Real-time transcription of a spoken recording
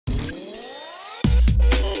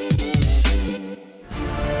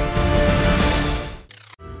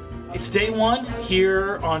day one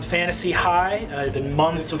here on Fantasy High. It's been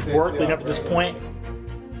months of work leading up to this point.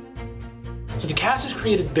 So the cast has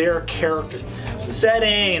created their characters. The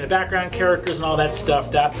setting, the background characters and all that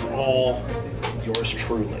stuff, that's all yours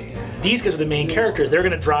truly. These guys are the main characters. They're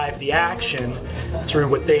going to drive the action through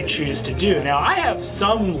what they choose to do. Now, I have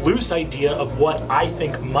some loose idea of what I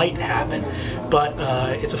think might happen, but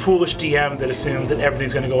it's a foolish DM that assumes that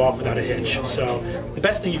everything's going to go off without a hitch. So the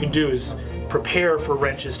best thing you can do is prepare for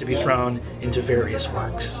wrenches to be thrown into various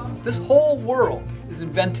works. This whole world is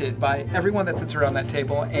invented by everyone that sits around that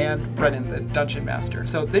table and Brennan, the dungeon master.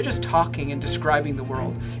 So they're just talking and describing the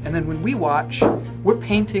world. And then when we watch, we're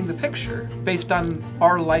painting the picture based on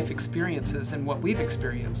our life experiences and what we've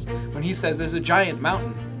experienced. When he says there's a giant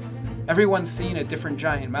mountain, everyone's seen a different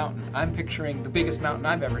giant mountain. I'm picturing the biggest mountain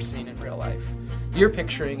I've ever seen in real life. You're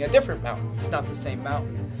picturing a different mountain. It's not the same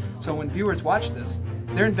mountain. So when viewers watch this,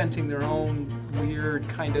 they're inventing their own weird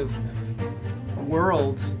kind of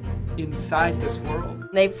world inside this world.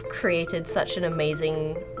 They've created such an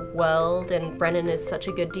amazing world, and Brennan is such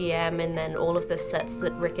a good DM, and then all of the sets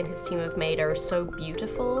that Rick and his team have made are so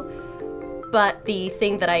beautiful. But the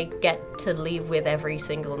thing that I get to leave with every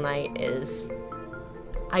single night is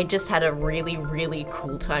I just had a really, really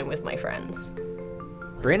cool time with my friends.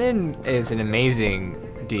 Brennan is an amazing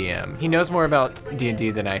DM. He knows more about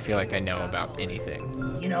D&D than I feel like I know about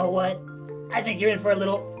anything. You know what? I think you're in for a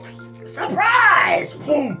little surprise!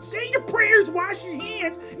 Boom! Say your prayers, wash your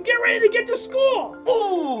hands, and get ready to get to school!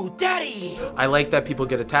 Ooh, Daddy! I like that people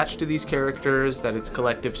get attached to these characters, that it's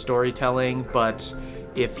collective storytelling, but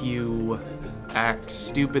if you act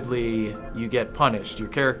stupidly, you get punished. Your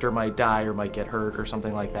character might die or might get hurt or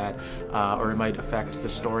something like that, or it might affect the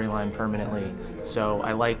storyline permanently. So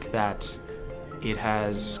I like that it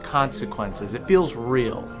has consequences. It feels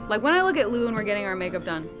real. Like when I look at Lou and we're getting our makeup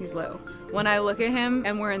done, he's Lou. When I look at him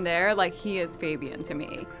and we're in there, like he is Fabian to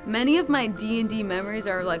me. Many of my D&D memories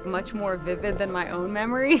are like much more vivid than my own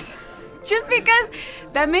memories. Just because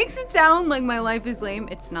that makes it sound like my life is lame.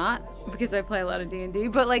 It's not, because I play a lot of D&D,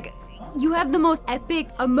 but like you have the most epic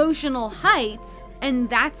emotional heights. And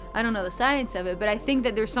that's, I don't know the science of it, but I think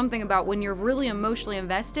that there's something about when you're really emotionally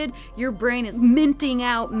invested, your brain is minting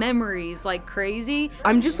out memories like crazy.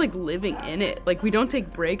 I'm just like living in it. Like we don't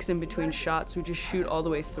take breaks in between shots, we just shoot all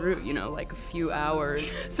the way through, you know, like a few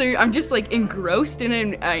hours. So I'm just like engrossed in it,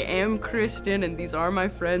 and I am Kristen, and these are my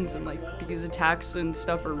friends, and like these attacks and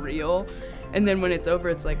stuff are real. And then when it's over,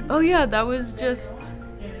 it's like, oh yeah, that was just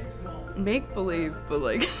make-believe, but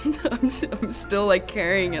like I'm still like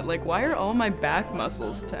carrying it. Like, why are all my back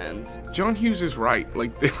muscles tensed? John Hughes is right.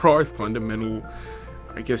 Like, there are fundamental,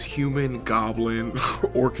 I guess, human, goblin,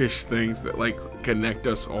 orcish things that like connect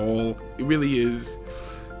us all. It really is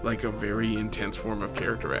like a very intense form of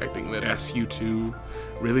character acting that asks you to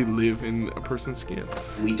really live in a person's skin.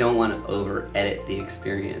 We don't want to over-edit the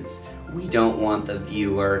experience. We don't want the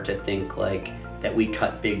viewer to think like that we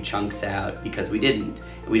cut big chunks out, because we didn't.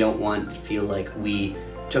 We don't want to feel like we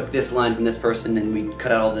took this line from this person and we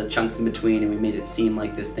cut out all the chunks in between and we made it seem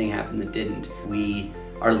like this thing happened that didn't. We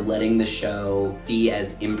are letting the show be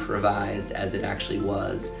as improvised as it actually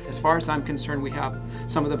was. As far as I'm concerned, we have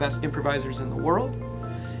some of the best improvisers in the world,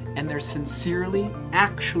 and they're sincerely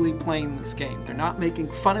actually playing this game. They're not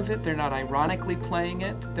making fun of it, they're not ironically playing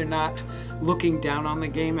it, they're not looking down on the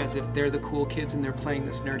game as if they're the cool kids and they're playing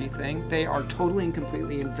this nerdy thing. They are totally and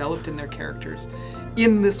completely enveloped in their characters,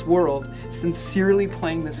 in this world, sincerely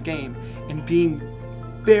playing this game and being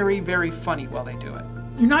very, very funny while they do it.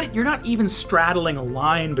 You're not even straddling a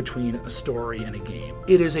line between a story and a game.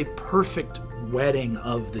 It is a perfect wedding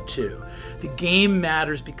of the two. The game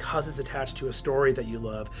matters because it's attached to a story that you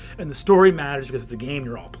love, and the story matters because it's a game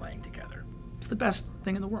you're all playing together. It's the best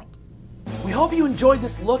thing in the world. We hope you enjoyed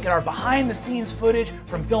this look at our behind-the-scenes footage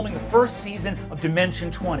from filming the first season of Dimension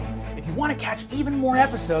 20. If you want to catch even more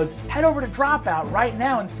episodes, head over to Dropout right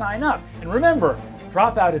now and sign up. And remember,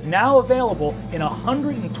 Dropout is now available in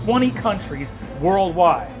 120 countries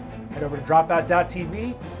worldwide. Head over to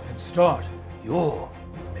dropout.tv and start your